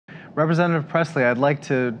Representative Pressley, I'd like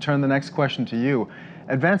to turn the next question to you.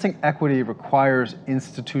 Advancing equity requires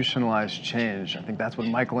institutionalized change. I think that's what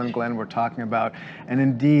Michael and Glenn were talking about. And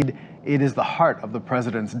indeed, it is the heart of the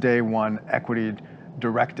President's Day One equity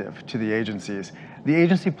directive to the agencies. The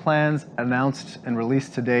agency plans announced and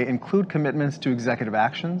released today include commitments to executive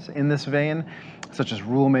actions in this vein, such as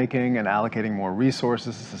rulemaking and allocating more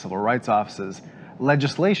resources to civil rights offices.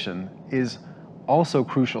 Legislation is also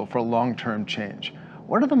crucial for long-term change.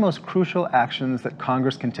 What are the most crucial actions that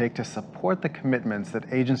Congress can take to support the commitments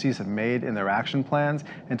that agencies have made in their action plans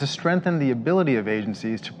and to strengthen the ability of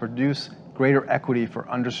agencies to produce greater equity for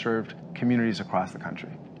underserved communities across the country?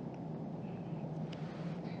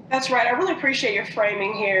 That's right. I really appreciate your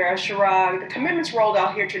framing here, Chirag. The commitments rolled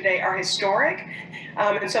out here today are historic.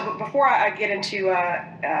 And so before I get into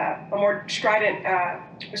a more strident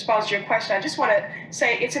response to your question, I just want to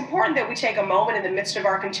say it's important that we take a moment in the midst of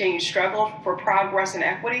our continued struggle for progress and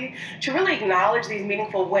equity to really acknowledge these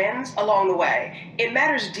meaningful wins along the way. It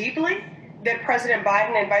matters deeply that President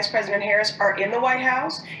Biden and Vice President Harris are in the White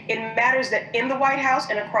House. It matters that in the White House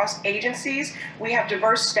and across agencies, we have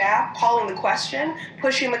diverse staff calling the question,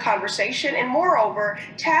 pushing the conversation, and moreover,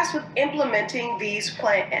 tasked with implementing these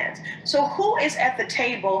plans. So who is at the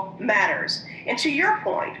table matters. And to your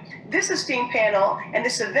point, this esteemed panel and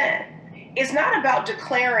this event is not about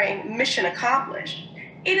declaring mission accomplished.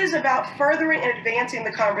 It is about furthering and advancing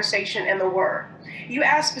the conversation and the work. You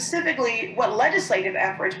asked specifically what legislative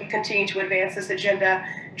efforts we continue to advance this agenda.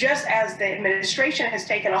 Just as the administration has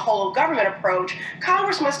taken a whole of government approach,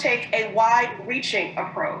 Congress must take a wide-reaching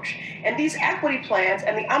approach. And these equity plans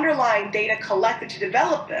and the underlying data collected to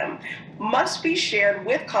develop them must be shared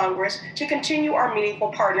with Congress to continue our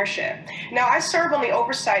meaningful partnership. Now, I serve on the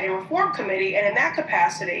Oversight and Reform Committee, and in that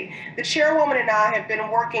capacity, the chairwoman and I have been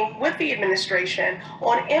working with the administration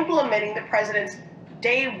on implementing the President's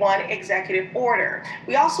Day One executive order.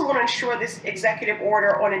 We also want to ensure this executive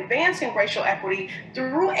order on advancing racial equity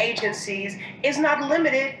through agencies is not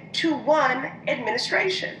limited to one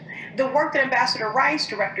administration. The work that Ambassador Rice,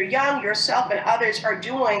 Director Young, yourself, and others are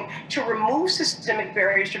doing to remove systemic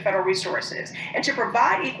barriers to federal resources and to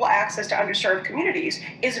provide equal access to underserved communities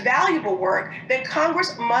is valuable work that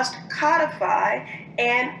Congress must codify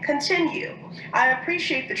and continue. I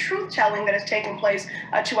appreciate the truth-telling that has taken place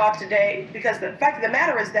throughout today, because the fact of the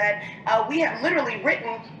matter is that we have literally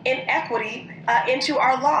written inequity into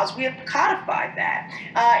our laws. We have codified that.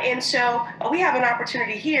 And so we have an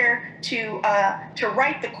opportunity here to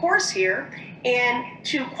write the course here and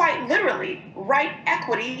to quite literally write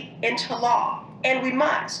equity into law. And we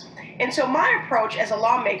must. And so my approach as a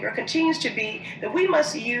lawmaker continues to be that we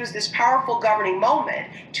must use this powerful governing moment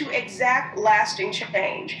to exact lasting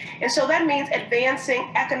change. And so that means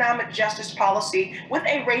advancing economic justice policy with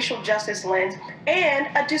a racial justice lens and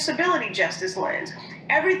a disability justice lens.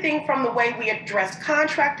 Everything from the way we address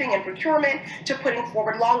contracting and procurement to putting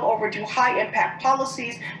forward long overdue high impact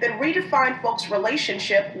policies that redefine folks'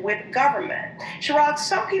 relationship with government. Chirag,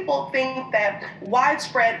 some people think that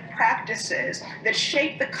widespread practices that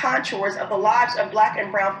shape the contours of the lives of Black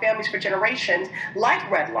and brown families for generations, like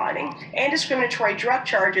redlining and discriminatory drug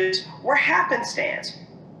charges, were happenstance.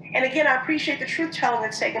 And again, I appreciate the truth-telling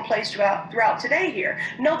that's taken place throughout today here.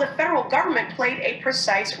 No, the federal government played a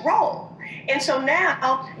precise role. And so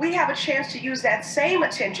now we have a chance to use that same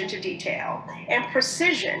attention to detail and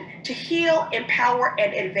precision to heal, empower,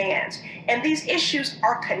 and advance. And these issues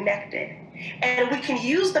are connected. And we can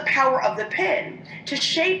use the power of the pen to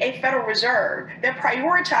shape a Federal Reserve that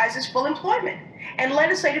prioritizes full employment and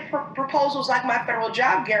legislative proposals like my federal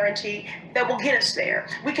job guarantee that will get us there.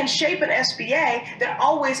 We can shape an SBA that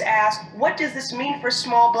always asks, what does this mean for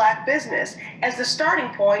small Black business as the starting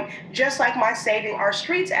point, just like my Saving Our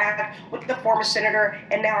Streets Act with the former Senator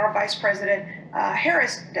and now our Vice President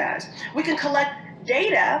Harris does. We can collect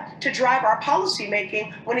data to drive our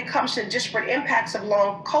policymaking when it comes to disparate impacts of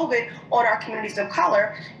long COVID on our communities of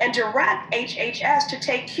color, and direct HHS to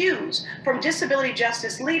take cues from disability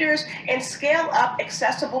justice leaders and scale up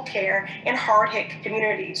accessible care in hard-hit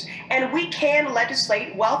communities. And we can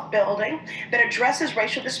legislate wealth building that addresses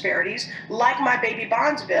racial disparities, like my baby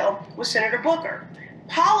bonds bill with Senator Booker.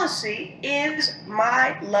 Policy is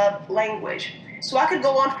my love language. So I could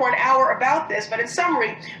go on for an hour about this, but in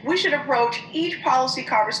summary, we should approach each policy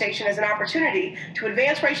conversation as an opportunity to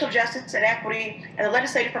advance racial justice and equity, and the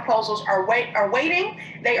legislative proposals are waiting,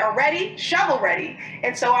 they are ready, shovel ready,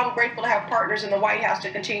 and so I'm grateful to have partners in the White House to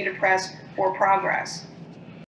continue to press for progress.